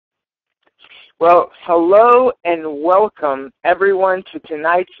Well, hello and welcome everyone to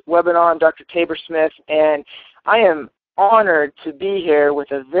tonight's webinar. I'm Dr. Tabor Smith, and I am honored to be here with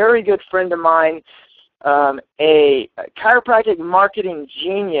a very good friend of mine, a chiropractic marketing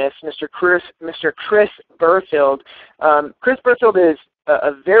genius, Mr. Chris Burfield. Chris Burfield is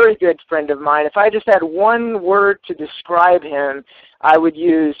a very good friend of mine. If I just had one word to describe him, I would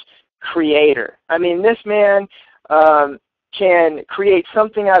use creator. I mean, this man can create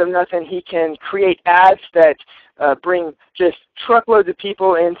something out of nothing. He can create ads that bring just truckloads of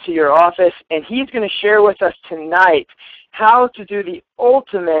people into your office, and he's going to share with us tonight how to do the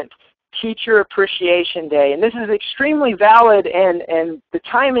ultimate Teacher Appreciation Day. And this is extremely valid, and the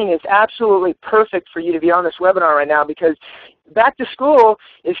timing is absolutely perfect for you to be on this webinar right now, because back to school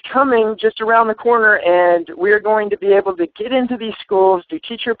is coming just around the corner, and we're going to be able to get into these schools, do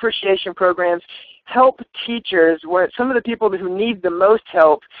teacher appreciation programs, help teachers, some of the people who need the most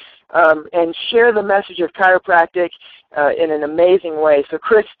help, and share the message of chiropractic in an amazing way. So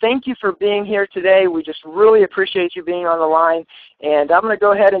Chris, thank you for being here today. We just really appreciate you being on the line, and I'm going to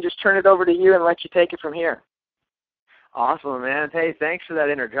go ahead and just turn it over to you and let you take it from here. Awesome, man. Hey, thanks for that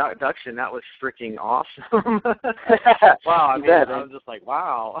introduction. That was freaking awesome. Wow, I mean, I was just like,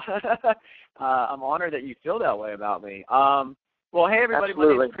 wow. I'm honored that you feel that way about me. Well, hey, everybody.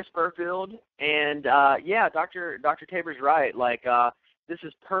 Absolutely. My name is Chris Burfield, and yeah, Dr. Tabor's right. Like, this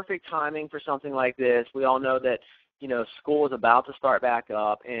is perfect timing for something like this. We all know that, you know, school is about to start back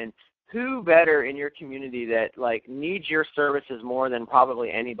up, and who better in your community that, like, needs your services more than probably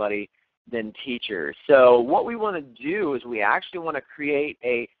anybody than teachers. So what we want to do is we actually want to create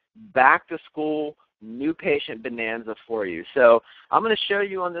a back-to-school new patient bonanza for you. So I'm going to show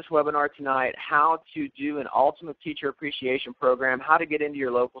you on this webinar tonight how to do an ultimate teacher appreciation program, how to get into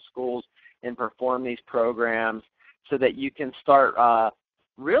your local schools and perform these programs so that you can start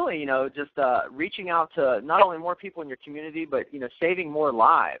really, you know, just reaching out to not only more people in your community, but, you know, saving more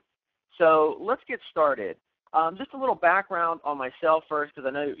lives. So let's get started. Just a little background on myself first, because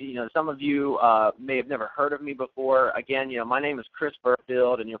I know, you know, some of you may have never heard of me before. Again, you know, my name is Chris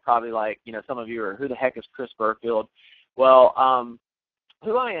Burfield, and you're probably like, you know, some of you are, who the heck is Chris Burfield? Well,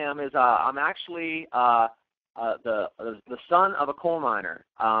 who I am is I'm actually the son of a coal miner.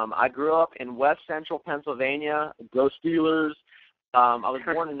 I grew up in West Central Pennsylvania. Go Steelers! I was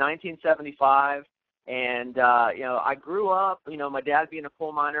born in 1975. And, you know, I grew up, you know, my dad being a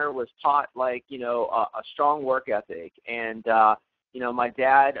coal miner was taught, like, you know, a strong work ethic. And, you know, my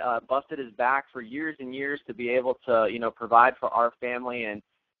dad busted his back for years and years to be able to, you know, provide for our family. And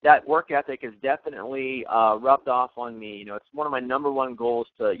that work ethic is definitely rubbed off on me. You know, it's one of my number one goals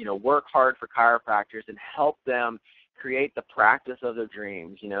to, you know, work hard for chiropractors and help them create the practice of their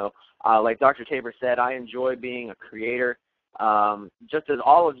dreams. You know, like Dr. Tabor said, I enjoy being a creator. Just as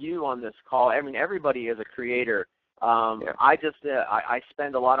all of you on this call, I mean, everybody is a creator. I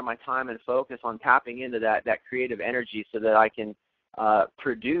spend a lot of my time and focus on tapping into that creative energy so that I can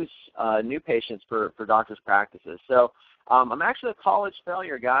produce new patients for doctors' practices. So I'm actually a college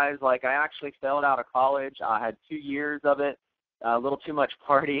failure, guys. Like, I actually failed out of college. I had 2 years of it, a little too much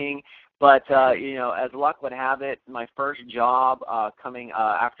partying. But, you know, as luck would have it, my first job coming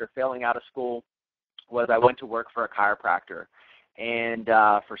after failing out of school was I went to work for a chiropractor, and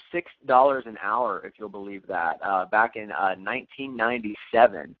for $6 an hour, if you'll believe that, back in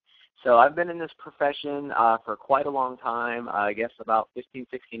 1997. So I've been in this profession for quite a long time, I guess about 15,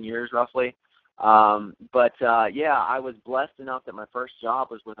 16 years roughly. But yeah, I was blessed enough that my first job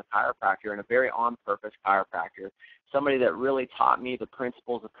was with a chiropractor, and a very on-purpose chiropractor, somebody that really taught me the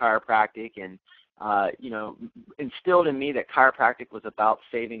principles of chiropractic and, you know, instilled in me that chiropractic was about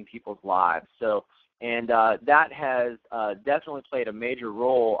saving people's lives. So, and that has definitely played a major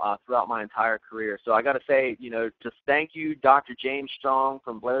role throughout my entire career. So I got to say, you know, just thank you, Dr. James Strong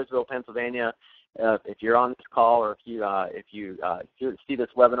from Blairsville, Pennsylvania. If you're on this call, or if you see this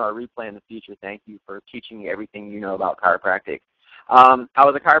webinar replay in the future, thank you for teaching me everything you know about chiropractic. I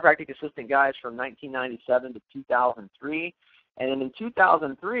was a chiropractic assistant, guys, from 1997 to 2003, and then in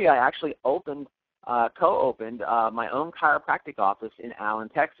 2003, I actually co-opened my own chiropractic office in Allen,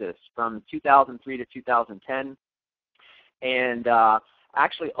 Texas, from 2003 to 2010, and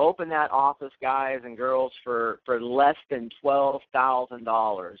actually opened that office, guys and girls, for less than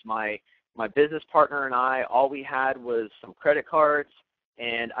 $12,000. My business partner and I, all we had was some credit cards,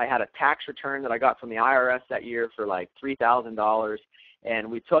 and I had a tax return that I got from the IRS that year for like $3,000, and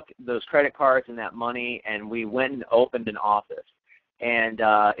we took those credit cards and that money, and we went and opened an office. And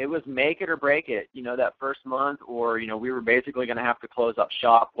it was make it or break it, you know, that first month, or, you know, we were basically going to have to close up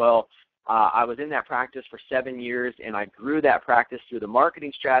shop. Well, I was in that practice for 7 years, and I grew that practice through the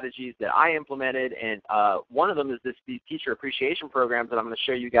marketing strategies that I implemented, and one of them is these teacher appreciation programs that I'm going to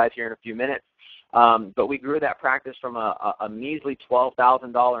show you guys here in a few minutes. But we grew that practice from a measly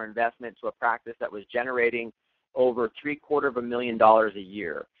 $12,000 investment to a practice that was generating over $750,000 a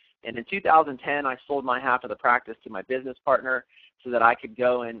year. And in 2010, I sold my half of the practice to my business partner so that I could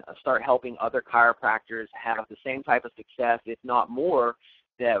go and start helping other chiropractors have the same type of success, if not more,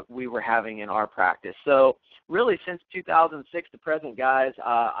 that we were having in our practice. So really since 2006 to present, guys,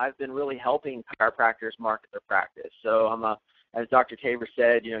 I've been really helping chiropractors market their practice. So I'm as Dr. Tabor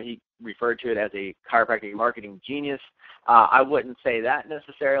said, he referred to it as a chiropractic marketing genius. I wouldn't say that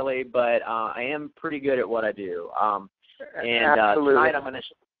necessarily, but I am pretty good at what I do. And tonight I'm going to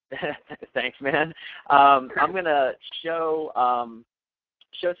thanks, man. I'm going to show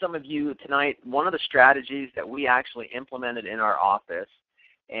some of you tonight one of the strategies that we actually implemented in our office,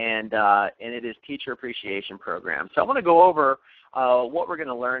 and it is teacher appreciation program. So I want to go over what we're going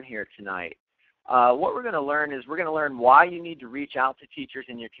to learn here tonight. What we're going to learn is we're going to learn why you need to reach out to teachers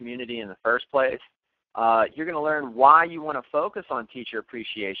in your community in the first place. You're going to learn why you want to focus on teacher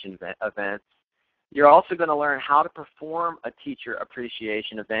appreciation events. You're also going to learn how to perform a teacher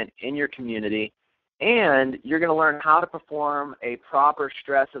appreciation event in your community, and you're going to learn how to perform a proper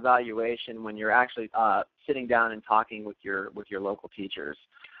stress evaluation when you're actually sitting down and talking with your local teachers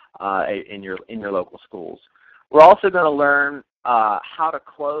in your local schools. We're also going to learn how to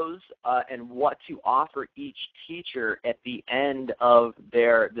close and what to offer each teacher at the end of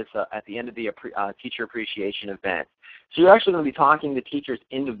the teacher appreciation event. So you're actually going to be talking to teachers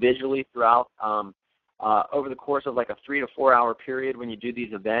individually throughout over the course of like a 3 to 4 hour period when you do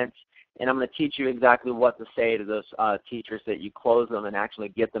these events. And I'm going to teach you exactly what to say to those teachers that you close them and actually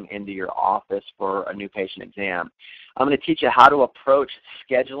get them into your office for a new patient exam. I'm going to teach you how to approach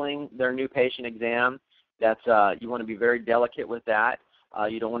scheduling their new patient exam. That's you want to be very delicate with that.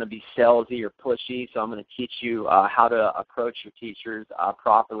 You don't want to be salesy or pushy, so I'm going to teach you how to approach your teachers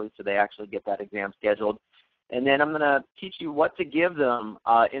properly so they actually get that exam scheduled. And then I'm going to teach you what to give them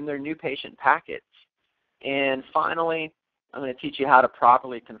in their new patient packets. And finally, I'm going to teach you how to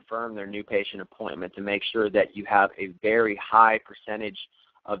properly confirm their new patient appointment to make sure that you have a very high percentage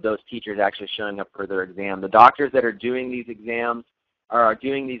of those teachers actually showing up for their exam. The doctors that are doing these exams or are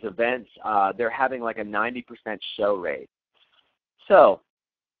doing these events, they're having like a 90% show rate. So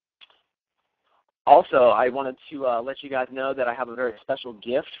also, I wanted to let you guys know that I have a very special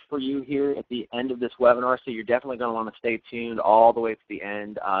gift for you here at the end of this webinar, so you're definitely going to want to stay tuned all the way to the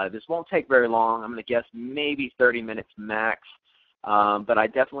end. This won't take very long. I'm going to guess maybe 30 minutes max, but I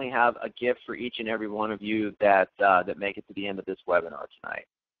definitely have a gift for each and every one of you that make it to the end of this webinar tonight.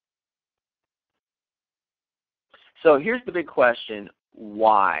 So here's the big question.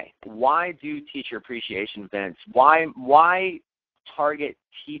 Why? Why do teacher appreciation events? Why target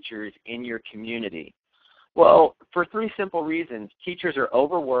teachers in your community? Well, for 3 simple reasons. Teachers are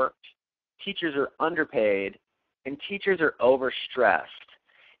overworked, teachers are underpaid, and teachers are overstressed.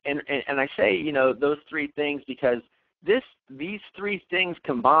 And I say, those 3 things because these 3 things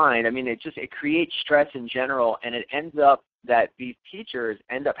combined, it creates stress in general, and it ends up that these teachers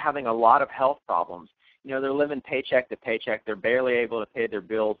end up having a lot of health problems. They're living paycheck to paycheck. They're barely able to pay their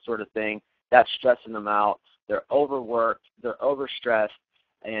bills, sort of thing. That's stressing them out. They're overworked. They're overstressed.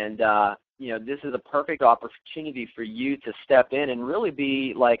 And, this is a perfect opportunity for you to step in and really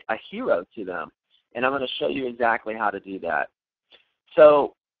be like a hero to them. And I'm going to show you exactly how to do that.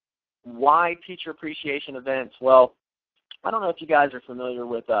 So why teacher appreciation events? Well, I don't know if you guys are familiar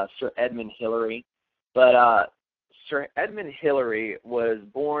with Sir Edmund Hillary, but Sir Edmund Hillary was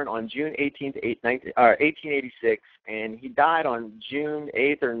born on June 18th, 1886, and he died on June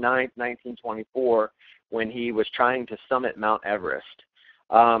 8th or 9th, 1924, when he was trying to summit Mount Everest.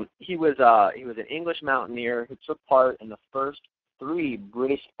 He was an English mountaineer who took part in the first 3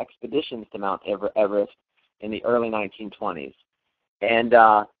 British expeditions to Mount Everest in the early 1920s. And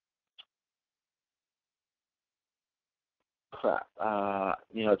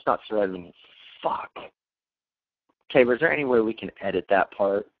it's not Sir Edmund. Fuck. Okay, but is there any way we can edit that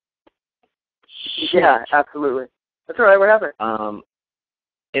part? Yeah, absolutely. That's all right. What happened?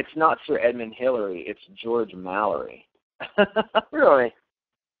 It's not Sir Edmund Hillary. It's George Mallory. Really?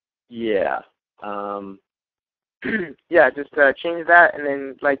 Yeah. Yeah, just change that and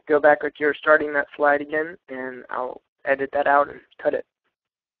then go back like you're starting that slide again, and I'll edit that out and cut it.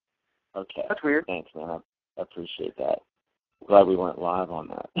 Okay. That's weird. Thanks, man. I appreciate that. Glad we weren't live on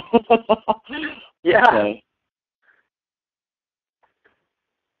that. Yeah. Okay.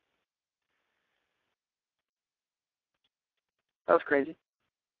 That was crazy.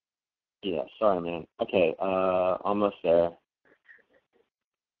 Yeah, sorry, man. Okay, almost there.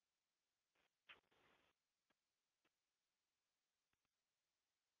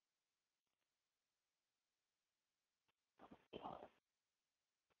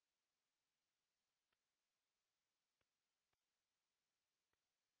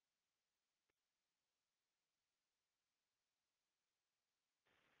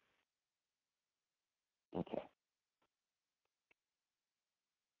 Okay.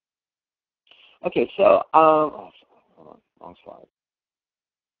 Okay, so, oh, hold on, wrong slide.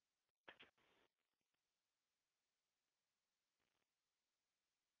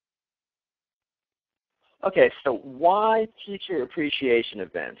 Okay, so why teacher appreciation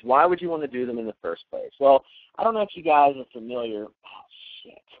events? Why would you want to do them in the first place? Well, I don't know if you guys are familiar. Oh,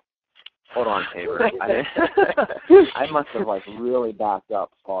 shit. Hold on, Tabor. I must have, like, really backed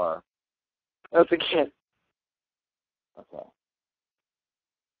up far. That's again. Okay.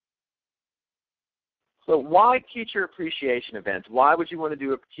 So why teacher appreciation events? Why would you want to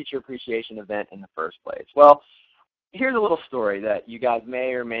do a teacher appreciation event in the first place? Well, here's a little story that you guys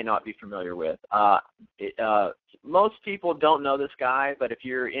may or may not be familiar with. Most people don't know this guy, but if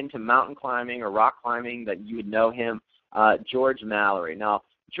you're into mountain climbing or rock climbing, that you would know him, George Mallory. Now,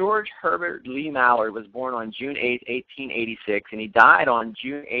 George Herbert Lee Mallory was born on June 8, 1886, and he died on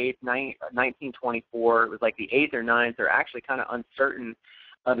June 8, 1924. It was like the 8th or 9th. They're actually kind of uncertain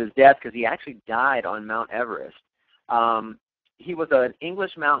of his death because he actually died on Mount Everest. He was an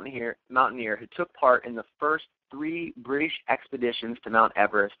English mountaineer who took part in the first 3 British expeditions to Mount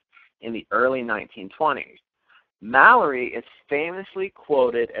Everest in the early 1920s. Mallory is famously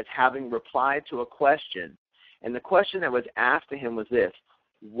quoted as having replied to a question, and the question that was asked to him was this: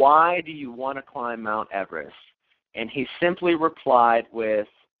 why do you want to climb Mount Everest? And he simply replied with,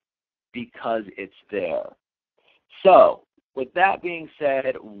 because it's there. So, with that being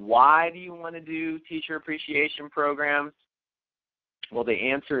said, why do you want to do teacher appreciation programs? Well, the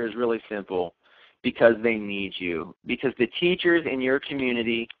answer is really simple. Because they need you. Because the teachers in your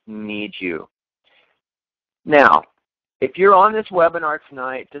community need you. Now, if you're on this webinar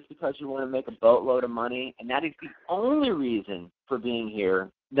tonight just because you want to make a boatload of money, and that is the only reason for being here,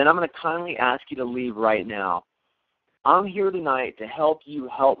 then I'm going to kindly ask you to leave right now. I'm here tonight to help you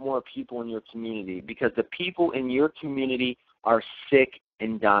help more people in your community because the people in your community are sick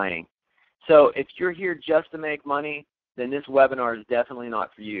and dying. So if you're here just to make money, then this webinar is definitely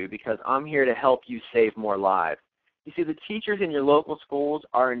not for you because I'm here to help you save more lives. You see, the teachers in your local schools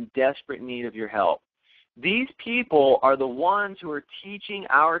are in desperate need of your help. These people are the ones who are teaching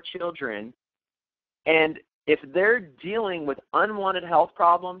our children, and if they're dealing with unwanted health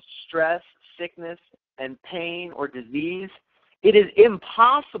problems, stress, sickness, and pain or disease, it is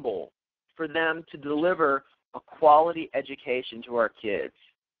impossible for them to deliver a quality education to our kids.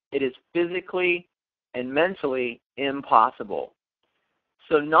 It is physically and mentally impossible.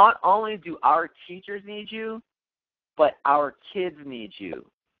 So not only do our teachers need you, but our kids need you.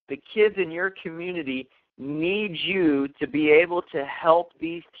 The kids in your community need you to be able to help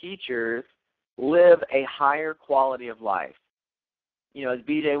these teachers live a higher quality of life. You know, as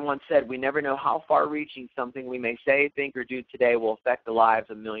BJ once said, we never know how far-reaching something we may say, think, or do today will affect the lives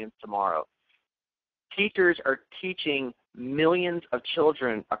of millions tomorrow. Teachers are teaching millions of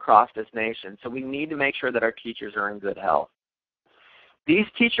children across this nation, so we need to make sure that our teachers are in good health. These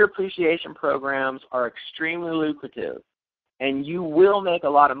teacher appreciation programs are extremely lucrative, and you will make a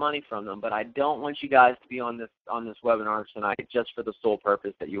lot of money from them, but I don't want you guys to be on this webinar tonight just for the sole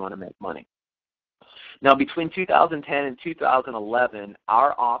purpose that you want to make money. Now, between 2010 and 2011,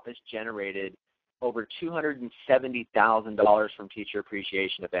 our office generated over $270,000 from teacher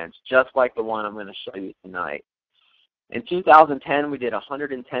appreciation events, just like the one I'm going to show you tonight. In 2010, we did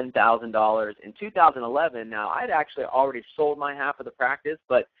 $110,000. In 2011, now I'd actually already sold my half of the practice,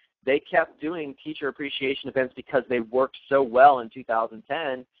 but they kept doing teacher appreciation events because they worked so well in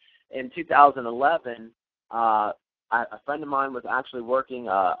 2010. In 2011, a friend of mine was actually working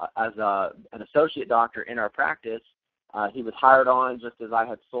as an associate doctor in our practice. He was hired on just as I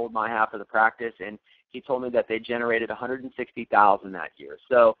had sold my half of the practice, and he told me that they generated $160,000 that year.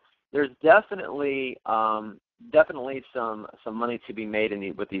 So there's definitely some money to be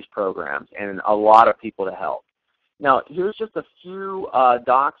made with these programs, and a lot of people to help. Now, here's just a few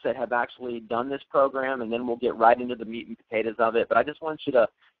docs that have actually done this program, and then we'll get right into the meat and potatoes of it. But I just want you to,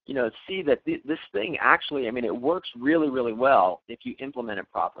 see that this thing actually, it works really, really well if you implement it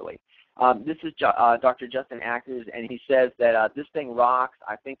properly. This is Dr. Justin Ackers, and he says that this thing rocks.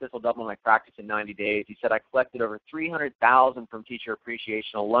 I think this will double my practice in 90 days. He said I collected over $300,000 from teacher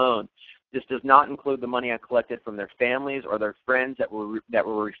appreciation alone This does not include the money I collected from their families or their friends that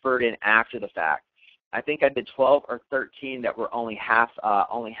were referred in after the fact. I think I did 12 or 13 that were only half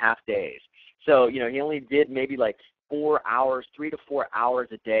days. So, he only did maybe like 4 hours, 3 to 4 hours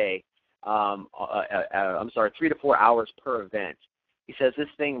a day. 3 to 4 hours per event. He says, this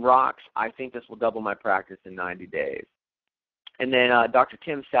thing rocks. I think this will double my practice in 90 days. And then Dr.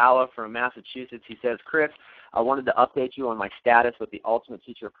 Tim Sala from Massachusetts, he says, Chris, I wanted to update you on my status with the Ultimate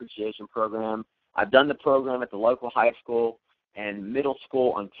Teacher Appreciation Program. I've done the program at the local high school and middle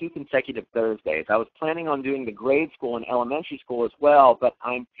school on 2 consecutive Thursdays. I was planning on doing the grade school and elementary school as well, but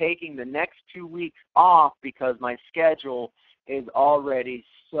I'm taking the next 2 weeks off because my schedule is already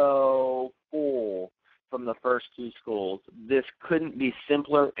so full from the first 2 schools. This couldn't be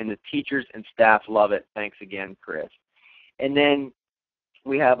simpler, and the teachers and staff love it. Thanks again, Chris. And then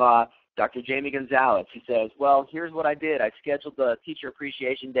we have Dr. Jamie Gonzalez. He says, well, here's what I did. I scheduled the Teacher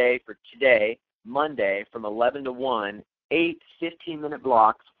Appreciation Day for today, Monday, from 11 to 1, 8 15-minute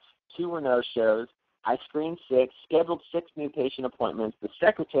blocks, 2 were no-shows. I screened 6, scheduled 6 new patient appointments. The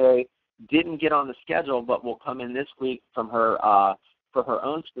secretary didn't get on the schedule but will come in this week from her for her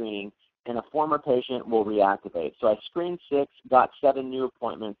own screening, and a former patient will reactivate. So I screened 6, got 7 new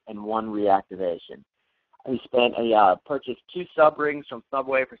appointments, and 1 reactivation. He purchased 2 sub rings from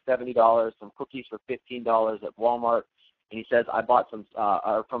Subway for $70, some cookies for $15 at Walmart, and he says I bought some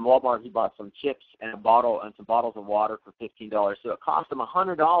from Walmart. He bought some chips and some bottles of water for $15. So it cost him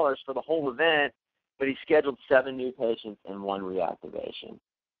 $100 for the whole event, but he scheduled 7 new patients and 1 reactivation.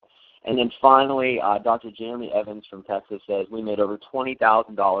 And then finally, Dr. Jeremy Evans from Texas says we made over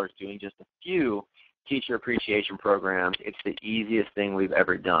 $20,000 doing just a few teacher appreciation programs. It's the easiest thing we've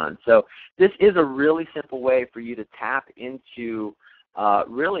ever done. So this is a really simple way for you to tap into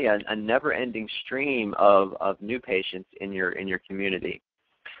really a never-ending stream of new patients in your community.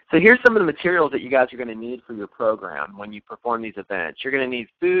 So here's some of the materials that you guys are going to need for your program when you perform these events. You're going to need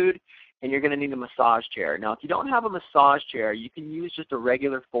food, and you're going to need a massage chair. Now, if you don't have a massage chair, you can use just a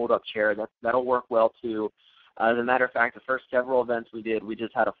regular fold-up chair. That'll work well, too. As a matter of fact, the first several events we did, we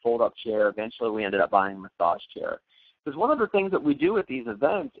just had a fold-up chair. Eventually, we ended up buying a massage chair. Because one of the things that we do at these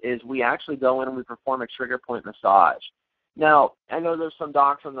events is we actually go in and we perform a trigger point massage. Now, I know there's some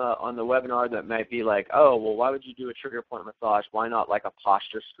docs on the webinar that might be like, oh, well, why would you do a trigger point massage? Why not like a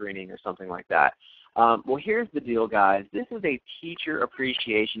posture screening or something like that? Well, here's the deal, guys. This is a teacher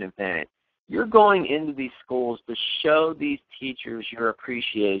appreciation event. You're going into these schools to show these teachers your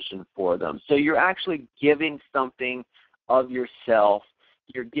appreciation for them. So you're actually giving something of yourself.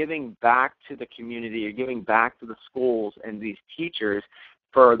 You're giving back to the community. You're giving back to the schools and these teachers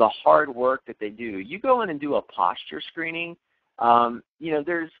for the hard work that they do. You go in and do a posture screening.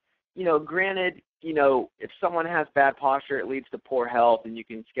 Granted, if someone has bad posture, it leads to poor health, and you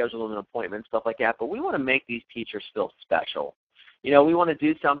can schedule an appointment, stuff like that. But we want to make these teachers feel special. We want to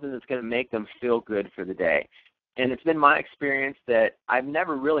do something that's going to make them feel good for the day. And it's been my experience that I've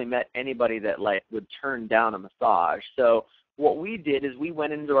never really met anybody that would turn down a massage. So what we did is we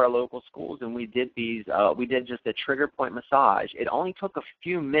went into our local schools and we did just a trigger point massage. It only took a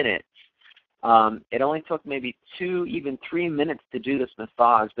few minutes. It only took maybe 2, even 3 minutes to do this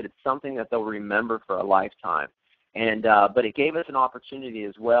massage, but it's something that they'll remember for a lifetime. And but it gave us an opportunity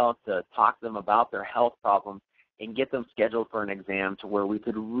as well to talk to them about their health problems and get them scheduled for an exam to where we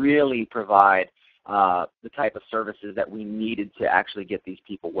could really provide the type of services that we needed to actually get these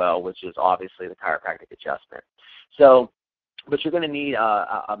people well, which is obviously the chiropractic adjustment. So, but you're going to need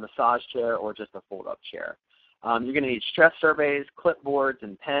a massage chair or just a fold-up chair. You're going to need stress surveys, clipboards,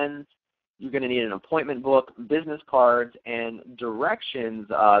 and pens. You're going to need an appointment book, business cards, and directions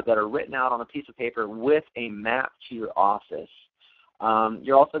that are written out on a piece of paper with a map to your office.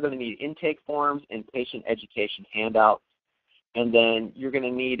 You're also going to need intake forms and patient education handouts. And then you're going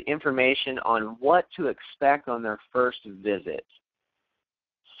to need information on what to expect on their first visit.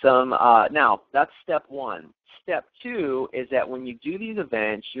 Now, that's step 1. Step 2 is that when you do these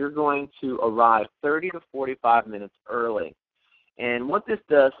events, you're going to arrive 30 to 45 minutes early. And what this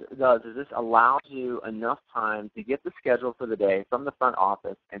does is this allows you enough time to get the schedule for the day from the front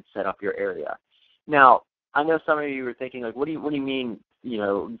office and set up your area. Now, I know some of you are thinking, like, what do you mean,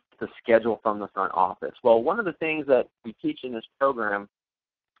 the schedule from the front office? Well, one of the things that we teach in this program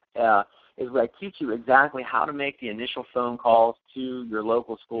is I teach you exactly how to make the initial phone calls to your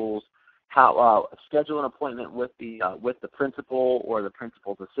local schools, how schedule an appointment with the principal or the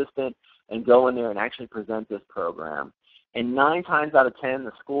principal's assistant, and go in there and actually present this program. And 9 times out of 10,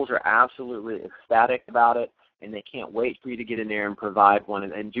 the schools are absolutely ecstatic about it, and they can't wait for you to get in there and provide one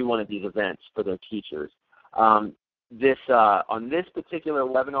and do one of these events for their teachers. on this particular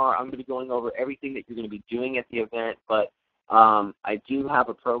webinar, I'm going to be going over everything that you're going to be doing at the event, but I do have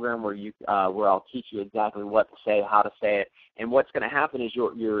a program where I'll teach you exactly what to say, how to say it, and what's going to happen is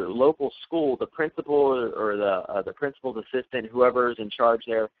your local school, the principal or the principal's assistant, whoever is in charge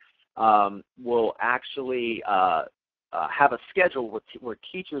there, will actually have a schedule where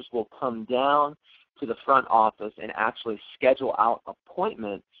teachers will come down to the front office and actually schedule out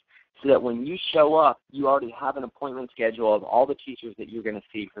appointments so that when you show up, you already have an appointment schedule of all the teachers that you're going to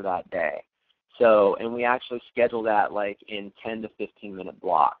see for that day. So, and we actually schedule that like in 10 to 15-minute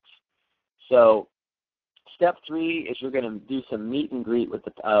blocks. So step 3 is you're going to do some meet and greet with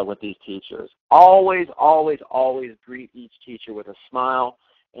these teachers. Always, always, always greet each teacher with a smile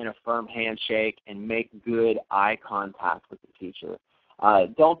and a firm handshake and make good eye contact with the teacher.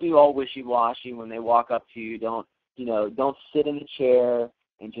 Don't be all wishy-washy when they walk up to you. Don't sit in the chair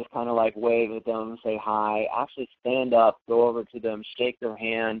and just kind of like wave at them, say hi. Actually stand up, go over to them, shake their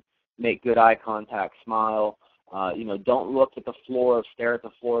hand, make good eye contact, smile. Don't look at the floor, stare at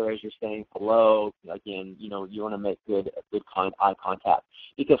the floor as you're staying below. Again, you want to make good eye contact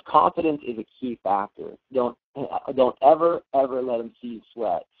because confidence is a key factor. Don't ever let them see you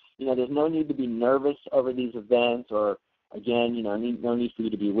sweat. There's no need to be nervous over these events or, again, no need for you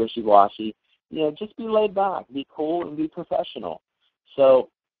to be wishy-washy. Just be laid back, be cool, and be professional. So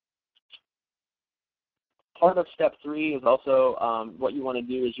part of step 3 is also what you want to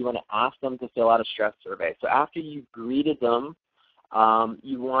do is you want to ask them to fill out a stress survey. So after you've greeted them,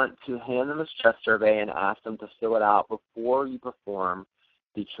 you want to hand them a stress survey and ask them to fill it out before you perform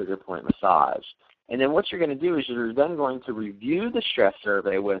the trigger point massage. And then what you're going to do is you're then going to review the stress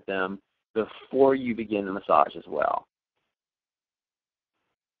survey with them before you begin the massage as well.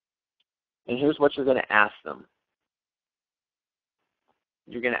 And here's what you're going to ask them.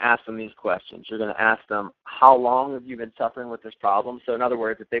 You're going to ask them these questions. You're going to ask them, how long have you been suffering with this problem? So in other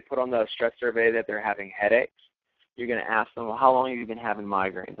words, if they put on the stress survey that they're having headaches, you're going to ask them, well, how long have you been having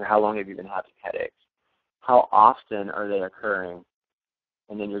migraines, or how long have you been having headaches? How often are they occurring?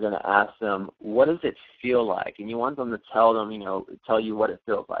 And then you're going to ask them, what does it feel like? And you want them to tell you what it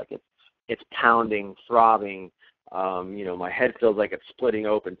feels like. It's pounding, throbbing, my head feels like it's splitting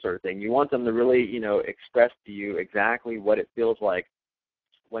open sort of thing. You want them to really, express to you exactly what it feels like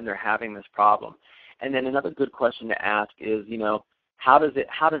when they're having this problem. And then another good question to ask is, how does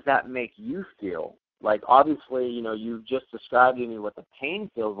that make you feel? Like, obviously, you've just described to me what the pain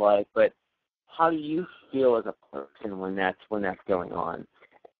feels like, but how do you feel as a person when that's going on?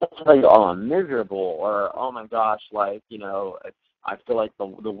 They'll tell you, oh, I'm miserable, or, oh my gosh, I feel like the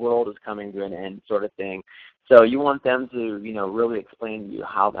world is coming to an end sort of thing. So you want them to, really explain to you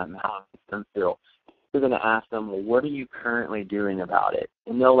how that makes them feel. You're going to ask them, well, what are you currently doing about it?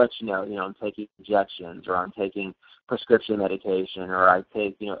 And they'll let you know, I'm taking injections, or I'm taking prescription medication, or I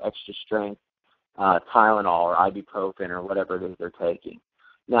take, extra strength Tylenol or ibuprofen or whatever it is they're taking.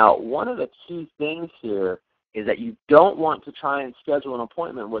 Now, one of the key things here is that you don't want to try and schedule an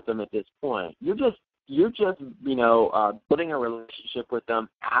appointment with them at this point. You're just building a relationship with them,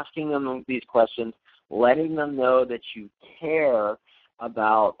 asking them these questions, letting them know that you care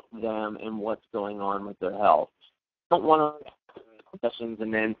about them and what's going on with their health. You don't want to ask questions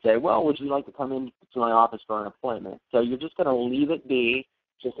and then say, well, would you like to come into my office for an appointment? So you're just going to leave it be,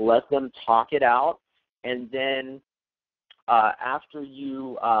 just let them talk it out, and then after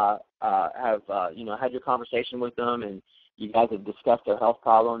you have had your conversation with them and you guys have discussed their health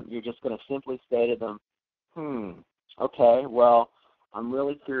problem, you're just going to simply say to them, okay, well, I'm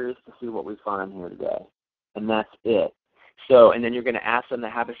really curious to see what we find here today. And that's it. So, and then you're going to ask them to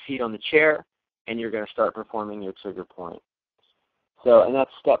have a seat on the chair, and you're going to start performing your trigger point. So, and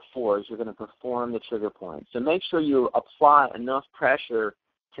that's step 4, is you're going to perform the trigger point. So make sure you apply enough pressure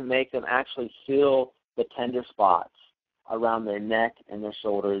to make them actually feel the tender spots around their neck and their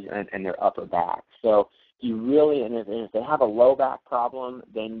shoulders and their upper back. So you really, and if they have a low back problem,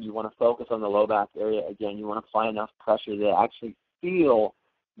 then you want to focus on the low back area. Again, you want to apply enough pressure to actually feel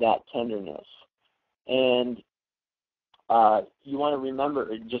that tenderness. And you want to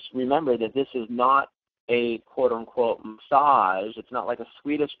remember that this is not a quote-unquote massage. It's not like a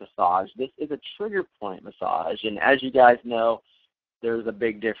Swedish massage. This is a trigger point massage. And as you guys know, there's a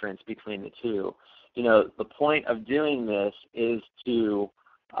big difference between the two. The point of doing this is to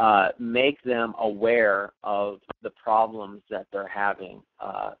make them aware of the problems that they're having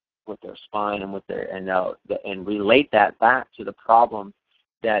with their spine and with their and relate that back to the problems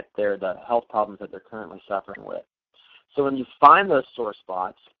that the health problems that they're currently suffering with. So when you find those sore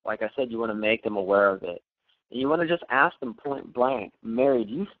spots, like I said, you want to make them aware of it. And you want to just ask them point blank, Mary,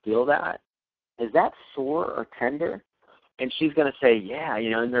 do you feel that? is that sore or tender? And she's going to say, yeah,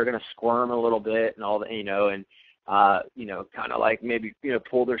 and they're going to squirm a little bit and all that, and, kind of like maybe,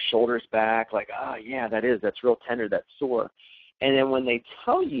 pull their shoulders back like, oh, yeah, that's real tender, that's sore. And then when they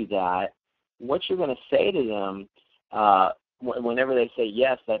tell you that, what you're going to say to them, whenever they say,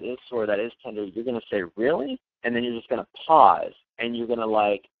 yes, that is sore, that is tender, you're going to say, really? And then you're just going to pause, and you're going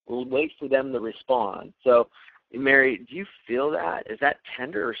to, wait for them to respond. So, Mary, do you feel that? Is that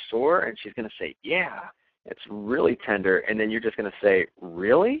tender or sore? And she's going to say, yeah, it's really tender. And then you're just going to say,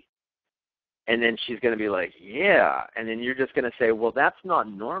 really? And then she's going to be like, yeah. And then you're just going to say, well, that's not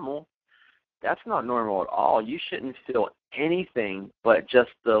normal. That's not normal at all. You shouldn't feel anything but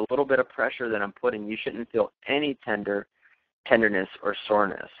just the little bit of pressure that I'm putting. You shouldn't feel any tenderness or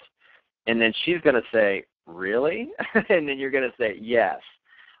soreness. And then she's going to say, really? And then you're going to say, yes.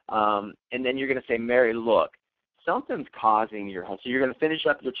 And then you're going to say, Mary, look, something's causing your health. So you're going to finish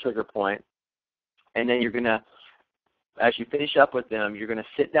up your trigger point, and then you're going to, as you finish up with them, you're going to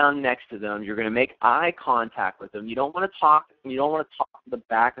sit down next to them. You're going to make eye contact with them. You don't want to talk. You don't want to talk to the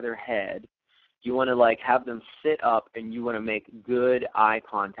back of their head. You want to have them sit up, and you want to make good eye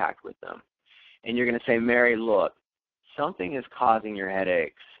contact with them. And you're going to say, Mary, look, something is causing your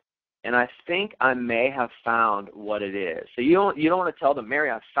headaches, and I think I may have found what it is. So you don't want to tell them,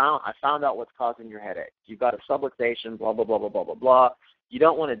 Mary, I found out what's causing your headache. You've got a subluxation, blah, blah, blah, blah, blah, blah, blah. You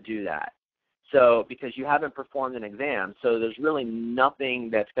don't want to do that. So because you haven't performed an exam, so there's really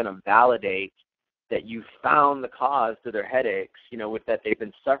nothing that's going to validate that you found the cause to their headaches, with that they've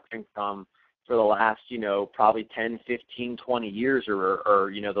been suffering from for the last, probably 10, 15, 20 years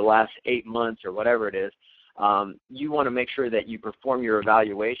or the last 8 months or whatever it is. You want to make sure that you perform your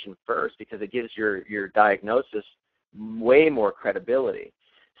evaluation first because it gives your diagnosis way more credibility.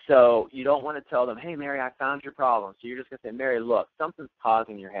 So you don't want to tell them, hey, Mary, I found your problem. So you're just going to say, Mary, look, something's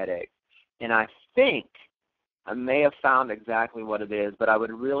causing your headache. And I think I may have found exactly what it is, but I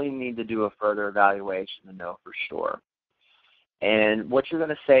would really need to do a further evaluation to know for sure. And what you're going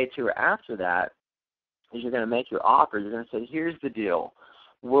to say to her after that is you're going to make your offer. You're going to say, here's the deal.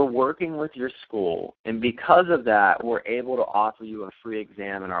 We're working with your school, and because of that, we're able to offer you a free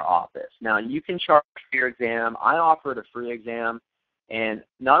exam in our office. Now, you can charge for your exam. I offered a free exam, and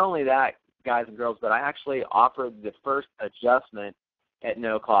not only that, guys and girls, but I actually offered the first adjustment at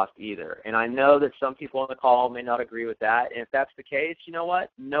no cost either. And I know that some people on the call may not agree with that, and if that's the case, you know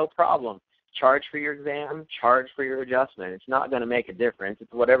what? No problem. Charge for your exam, charge for your adjustment. It's not going to make a difference.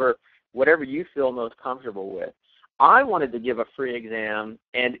 It's whatever you feel most comfortable with. I wanted to give a free exam,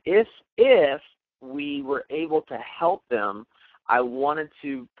 and if we were able to help them, I wanted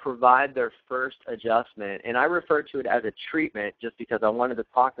to provide their first adjustment, and I refer to it as a treatment just because I wanted to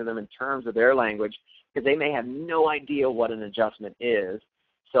talk to them in terms of their language because they may have no idea what an adjustment is,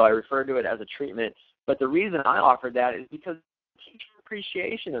 so I refer to it as a treatment. But the reason I offered that is because it's a teacher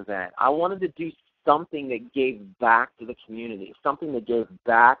appreciation event. I wanted to do something that gave back to the community, something that gave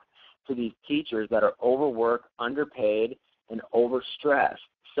back to these teachers that are overworked, underpaid, and overstressed.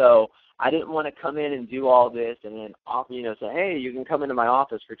 So I didn't want to come in and do all this and then offer, say, hey, you can come into my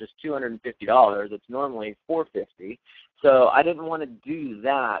office for just $250. It's normally $450. So I didn't want to do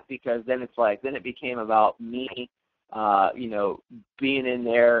that because then then it became about me, being in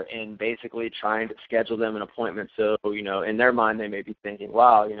there and basically trying to schedule them an appointment. So, in their mind they may be thinking,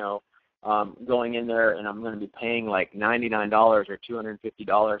 wow, going in there and I'm going to be paying like $99 or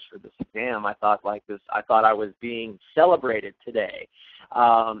 $250 for this exam. I thought I was being celebrated today.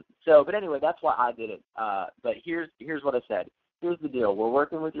 But anyway, that's why I did it. But here's what I said. Here's the deal. We're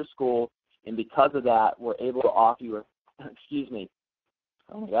working with your school, and because of that, we're able to offer you excuse me.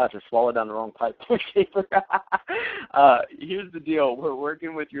 Oh my gosh, I swallowed down the wrong pipe. Here's the deal. We're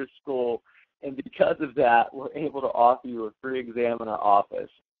working with your school, and because of that, we're able to offer you a free exam in our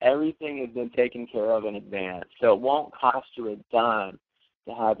office. Everything has been taken care of in advance, so it won't cost you a dime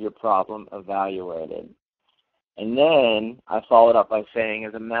to have your problem evaluated. And then I followed up by saying,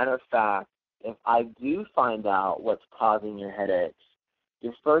 as a matter of fact, if I do find out what's causing your headaches,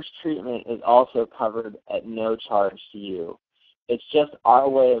 your first treatment is also covered at no charge to you. It's just our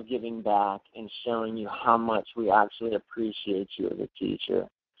way of giving back and showing you how much we actually appreciate you as a teacher.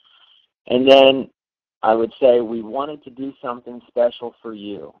 And then I would say we wanted to do something special for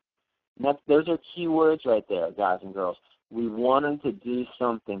you. And those are key words right there, guys and girls. We wanted to do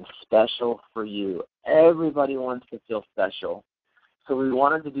something special for you. Everybody wants to feel special. So we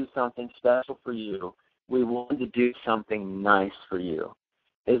wanted to do something special for you. We wanted to do something nice for you.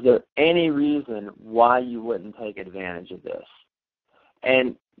 Is there any reason why you wouldn't take advantage of this?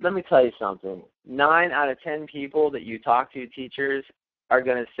 And let me tell you something. 9 out of 10 people that you talk to, teachers, are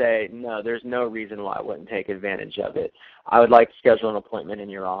going to say, no, there's no reason why I wouldn't take advantage of it. I would like to schedule an appointment in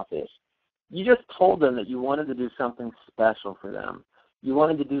your office. You just told them that you wanted to do something special for them. You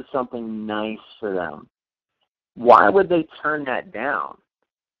wanted to do something nice for them. Why would they turn that down?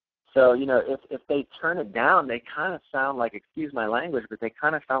 So, if they turn it down, they kind of sound like, excuse my language, but they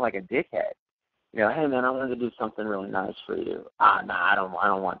kind of sound like a dickhead. Hey man, I wanted to do something really nice for you. I don't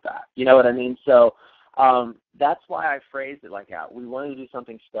want that. You know what I mean? So that's why I phrased it like that. We wanted to do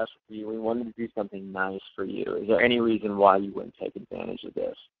something special for you. We wanted to do something nice for you. Is there any reason why you wouldn't take advantage of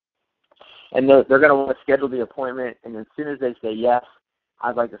this? And they're going to want to schedule the appointment, and as soon as they say yes,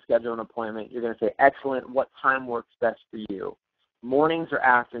 I'd like to schedule an appointment, you're going to say, excellent, what time works best for you? Mornings or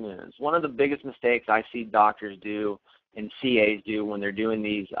afternoons? One of the biggest mistakes I see doctors do and CAs do when they're doing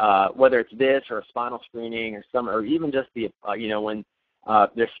these, whether it's this or a spinal screening or even just when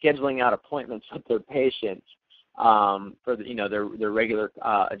they're scheduling out appointments with their patients for their regular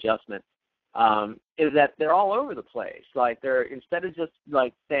adjustments, is that they're all over the place. Like instead of just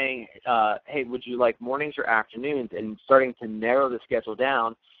like saying, hey, would you like mornings or afternoons, and starting to narrow the schedule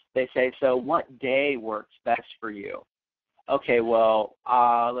down, they say, so what day works best for you? Okay, well,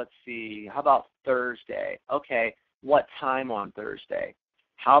 let's see, how about Thursday? Okay, what time on Thursday?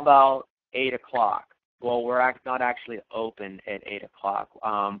 How about 8 o'clock? Well, we're not actually open at 8 o'clock.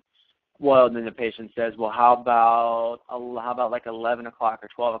 Well, then the patient says, well, how about like 11 o'clock or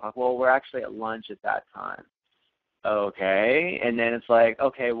 12 o'clock? Well, we're actually at lunch at that time. Okay, and then it's like,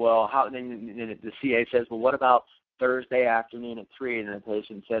 okay, well, then the CA says, well, what about Thursday afternoon at 3? And the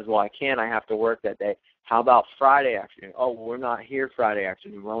patient says, well, I have to work that day. How about Friday afternoon? Oh, well, we're not here Friday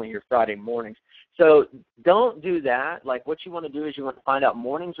afternoon. We're only here Friday mornings. So don't do that. Like what you want to do is you want to find out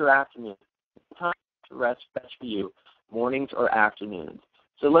mornings or afternoons. Time to rest best for you, mornings or afternoons.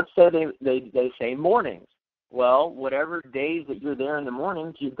 So let's say they say mornings. Well, whatever days that you're there in the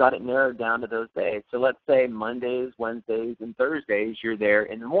mornings, you've got it narrowed down to those days. So let's say Mondays, Wednesdays, and Thursdays, you're there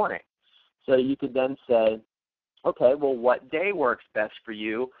in the morning. So you could then say, okay, well, what day works best for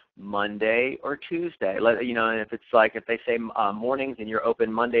you, Monday or Tuesday? And if they say mornings and you're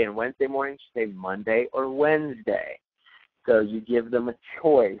open Monday and Wednesday mornings, say Monday or Wednesday. So you give them a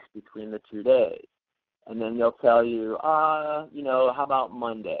choice between the 2 days. And then they'll tell you, how about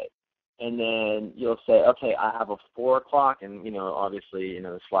Monday? And then you'll say, okay, I have a 4 o'clock, and, obviously,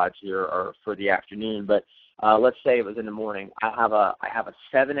 the slides here are for the afternoon, but let's say it was in the morning. I have a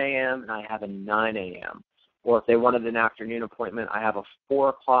 7 a.m. and I have a 9 a.m. Or if they wanted an afternoon appointment, I have a 4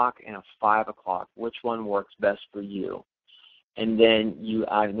 o'clock and a 5 o'clock. Which one works best for you? And then you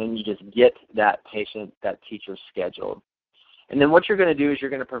just get that patient, that teacher scheduled. And then what you're going to do is you're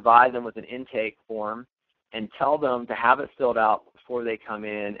going to provide them with an intake form and tell them to have it filled out before they come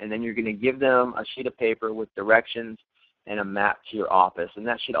in. And then you're going to give them a sheet of paper with directions and a map to your office. And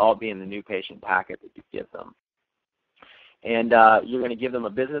that should all be in the new patient packet that you give them. And you're going to give them a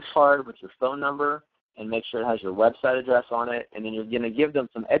business card with your phone number, and make sure it has your website address on it, and then you're going to give them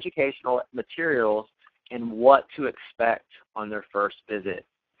some educational materials and what to expect on their first visit.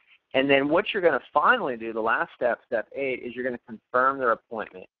 And then what you're going to finally do, the last step, step 8, is you're going to confirm their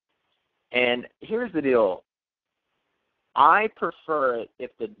appointment. And here's the deal. I prefer it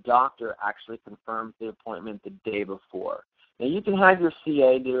if the doctor actually confirms the appointment the day before. Now, you can have your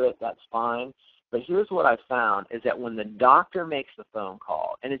CA do it, that's fine, but here's what I found is that when the doctor makes the phone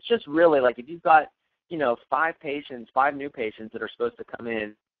call, and it's just really like if you've got 5 new patients that are supposed to come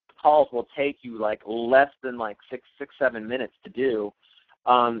in, calls will take you like less than like 6-7 minutes to do.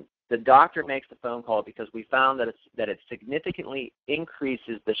 The doctor makes the phone call because we found that it significantly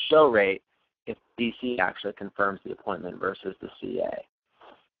increases the show rate if DC actually confirms the appointment versus the CA.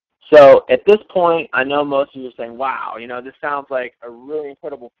 So at this point, I know most of you are saying, wow, this sounds like a really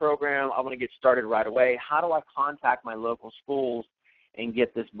incredible program. I want to get started right away. How do I contact my local schools and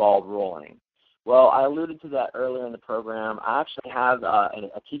get this ball rolling? Well, I alluded to that earlier in the program. I actually have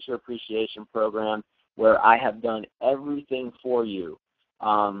a teacher appreciation program where I have done everything for you.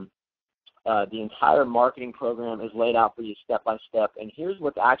 The entire marketing program is laid out for you step by step, and here's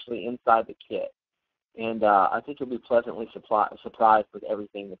what's actually inside the kit. And I think you'll be pleasantly surprised with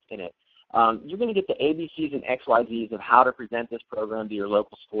everything that's in it. You're going to get the ABCs and XYZs of how to present this program to your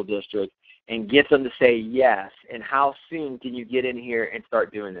local school district and get them to say yes, and how soon can you get in here and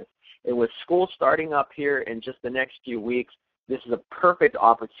start doing this. And with school starting up here in just the next few weeks, this is a perfect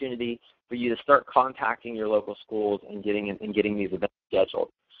opportunity for you to start contacting your local schools and getting these events scheduled.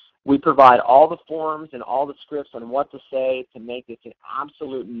 We provide all the forms and all the scripts on what to say to make this an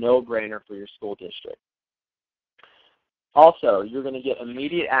absolute no-brainer for your school district. Also, you're going to get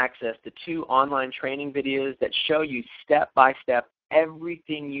immediate access to 2 online training videos that show you step-by-step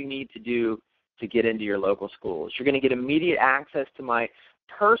everything you need to do to get into your local schools. You're going to get immediate access to my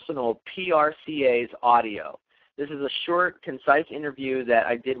personal PRCA's audio. This is a short, concise interview that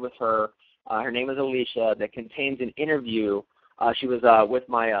I did with her. Her name is Alicia. That contains an interview. She was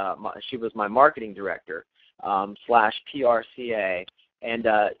she was my marketing director slash PRCA, and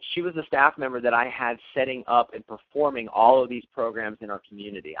she was a staff member that I had setting up and performing all of these programs in our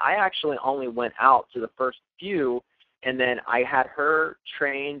community. I actually only went out to the first few, and then I had her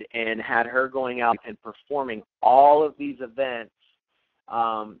trained and had her going out and performing all of these events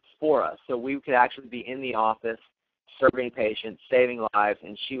for us. So we could actually be in the office serving patients, saving lives,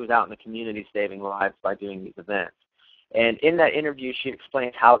 and she was out in the community saving lives by doing these events. And in that interview, she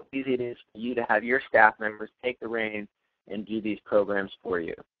explains how easy it is for you to have your staff members take the reins and do these programs for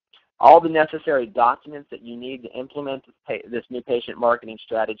you. All the necessary documents that you need to implement this new patient marketing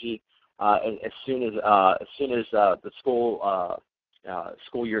strategy as soon as the school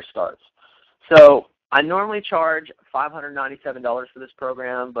year starts. So I normally charge $597 for this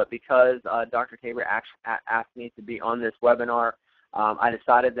program, but because Dr. Tabor asked me to be on this webinar, I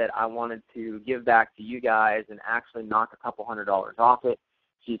decided that I wanted to give back to you guys and actually knock a couple $100s off it.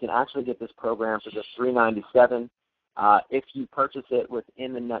 So you can actually get this program for just $397 if you purchase it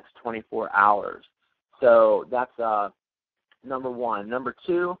within the next 24 hours. So that's number one. Number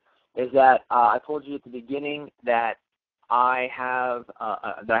two is that I told you at the beginning that I have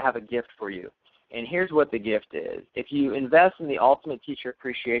a gift for you. And here's what the gift is. If you invest in the Ultimate Teacher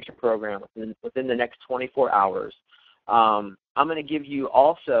Appreciation Program within the next 24 hours, I'm going to give you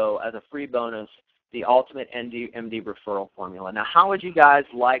also, as a free bonus, the Ultimate MD Referral Formula. Now, how would you guys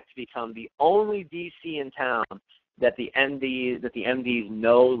like to become the only DC in town that the MDs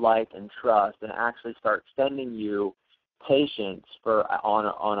know, like, and trust, and actually start sending you patients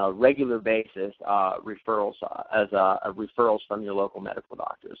on a regular basis, referrals referrals from your local medical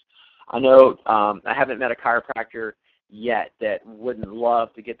doctors? I know I haven't met a chiropractor yet that wouldn't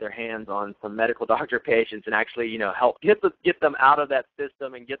love to get their hands on some medical doctor patients and actually, help get them out of that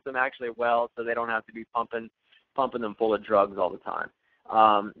system and get them actually well, so they don't have to be pumping them full of drugs all the time.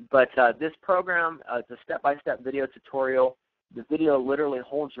 But this program, it's a step-by-step video tutorial. The video literally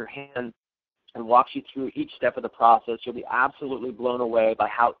holds your hand and walks you through each step of the process. You'll be absolutely blown away by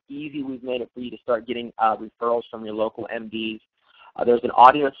how easy we've made it for you to start getting referrals from your local MDs. There's an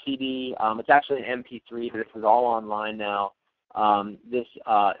audio CD. It's actually an MP3, but this is all online now. This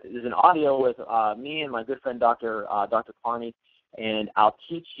is an audio with me and my good friend Dr. Carney, and I'll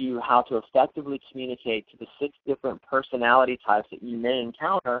teach you how to effectively communicate to the 6 different personality types that you may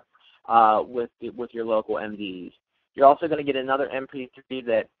encounter with your local MDs. You're also going to get another MP3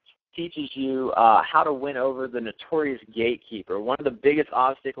 that teaches you how to win over the notorious gatekeeper. One of the biggest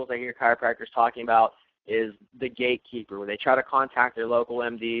obstacles I hear chiropractors talking about is the gatekeeper, where they try to contact their local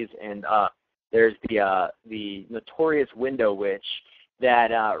MDs, and there's the notorious window witch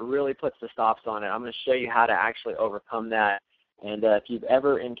that really puts the stops on it. I'm going to show you how to actually overcome that. And if you've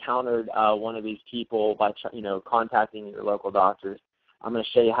ever encountered one of these people by contacting your local doctors, I'm going to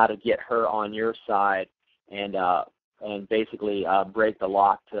show you how to get her on your side and basically break the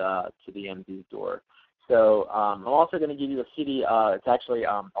lock to the MD's door. So I'm also going to give you a CD. It's actually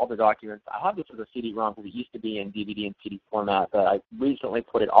all the documents. I have this as a CD-ROM because it used to be in DVD and CD format, but I recently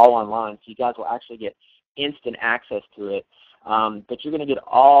put it all online, so you guys will actually get instant access to it. But you're going to get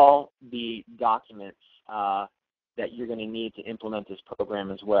all the documents that you're going to need to implement this program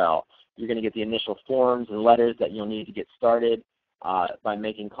as well. You're going to get the initial forms and letters that you'll need to get started by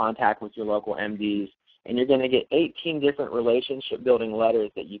making contact with your local MDs. And you're going to get 18 different relationship-building letters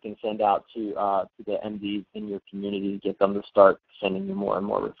that you can send out to the MDs in your community to get them to start sending you more and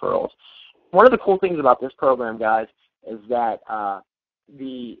more referrals. One of the cool things about this program, guys, is that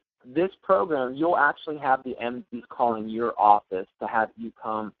this program, you'll actually have the MDs calling your office to have you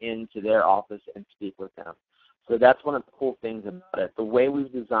come into their office and speak with them. So that's one of the cool things about it. The way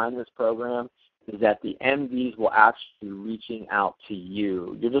we've designed this program is that the MDs will actually be reaching out to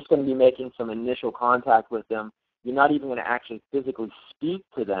you. You're just going to be making some initial contact with them. You're not even going to actually physically speak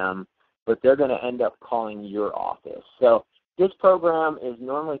to them, but they're going to end up calling your office. So this program is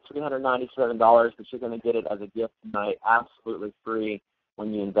normally $397, but you're going to get it as a gift tonight, absolutely free,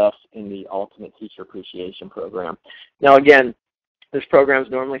 when you invest in the Ultimate Teacher Appreciation Program. Now, again, this program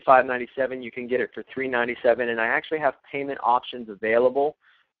is normally $597. You can get it for $397, and I actually have payment options available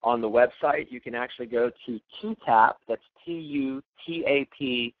on the website. You can actually go to TUTAP, that's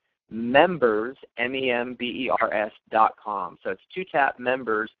TUTAP, members, members.com. So it's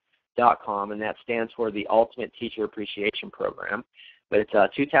TUTAPmembers.com, and that stands for the Ultimate Teacher Appreciation Program. But it's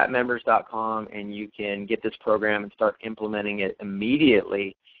twotapmembers.com, and you can get this program and start implementing it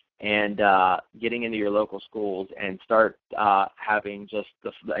immediately, and getting into your local schools and start having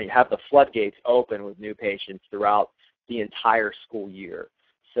have the floodgates open with new patients throughout the entire school year.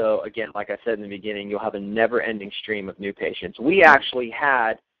 So again, like I said in the beginning, you'll have a never-ending stream of new patients. We actually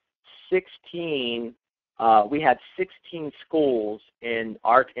had 16 schools in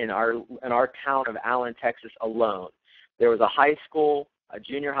our town of Allen, Texas alone. There was a high school, a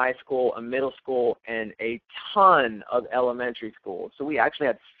junior high school, a middle school, and a ton of elementary schools. So we actually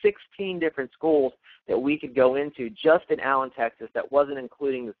had 16 different schools that we could go into just in Allen, Texas. That wasn't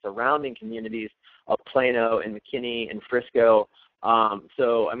including the surrounding communities of Plano and McKinney and Frisco.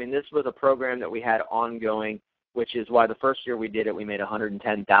 So, I mean, this was a program that we had ongoing, which is why the first year we did it, we made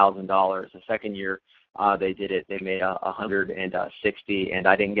 $110,000. The second year they did it, they made $160, and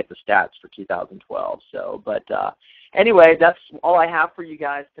I didn't get the stats for 2012. So, but anyway, that's all I have for you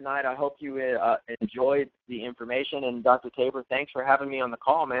guys tonight. I hope you enjoyed the information. And Dr. Tabor, thanks for having me on the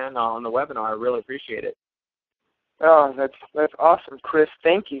call, man, on the webinar. I really appreciate it. Oh, that's awesome, Chris.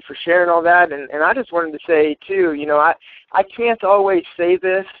 Thank you for sharing all that. And I just wanted to say, too, you know, I can't always say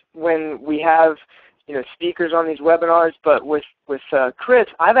this when we have, you know, speakers on these webinars, but with Chris,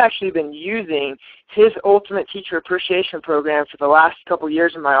 I've actually been using his Ultimate Teacher Appreciation Program for the last couple of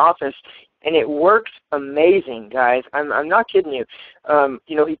years in my office, and it works amazing, guys. I'm not kidding you.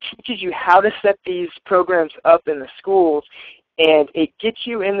 You know, he teaches you how to set these programs up in the schools, and it gets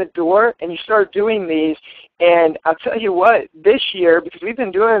you in the door, and you start doing these. And I'll tell you what, this year, because we've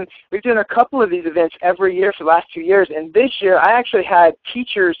done a couple of these events every year for the last 2 years, and this year I actually had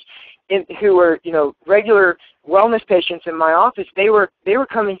teachers who were, you know, regular wellness patients in my office. They were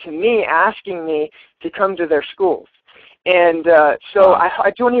coming to me asking me to come to their schools. And so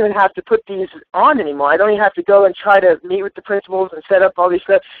I don't even have to put these on anymore. I don't even have to go and try to meet with the principals and set up all these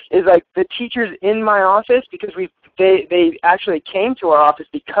stuff. It's like the teachers in my office, because they actually came to our office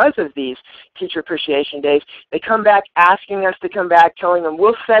because of these Teacher Appreciation Days. They come back asking us to come back, telling them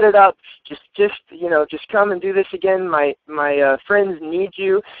we'll set it up. Just come and do this again. My friends need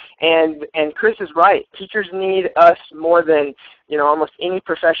you. And Chris is right. Teachers need us more than, you know, almost any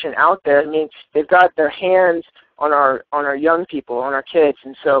profession out there. I mean, they've got their hands on our young people, on our kids,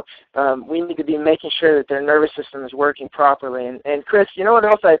 and so we need to be making sure that their nervous system is working properly. And Chris, you know what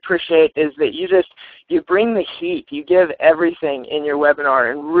else I appreciate is that you bring the heat. You give everything in your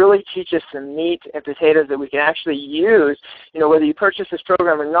webinar and really teach us some meat and potatoes that we can actually use. You know, whether you purchase this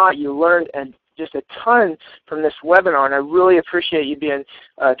program or not, you learned just a ton from this webinar, and I really appreciate you being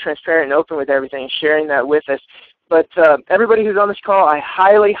transparent and open with everything and sharing that with us. But everybody who's on this call, I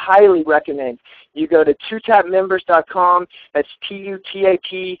highly, highly recommend you go to twotapmembers.com. That's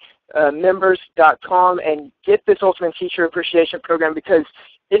TUTAP members.com, and get this Ultimate Teacher Appreciation Program, because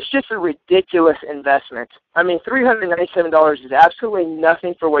it's just a ridiculous investment. I mean, $397 is absolutely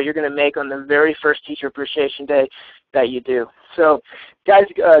nothing for what you're going to make on the very first Teacher Appreciation Day that you do. So, guys,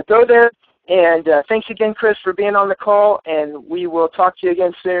 go there. And thanks again, Chris, for being on the call, and we will talk to you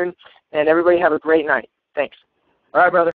again soon. And everybody have a great night. Thanks. All right, brother.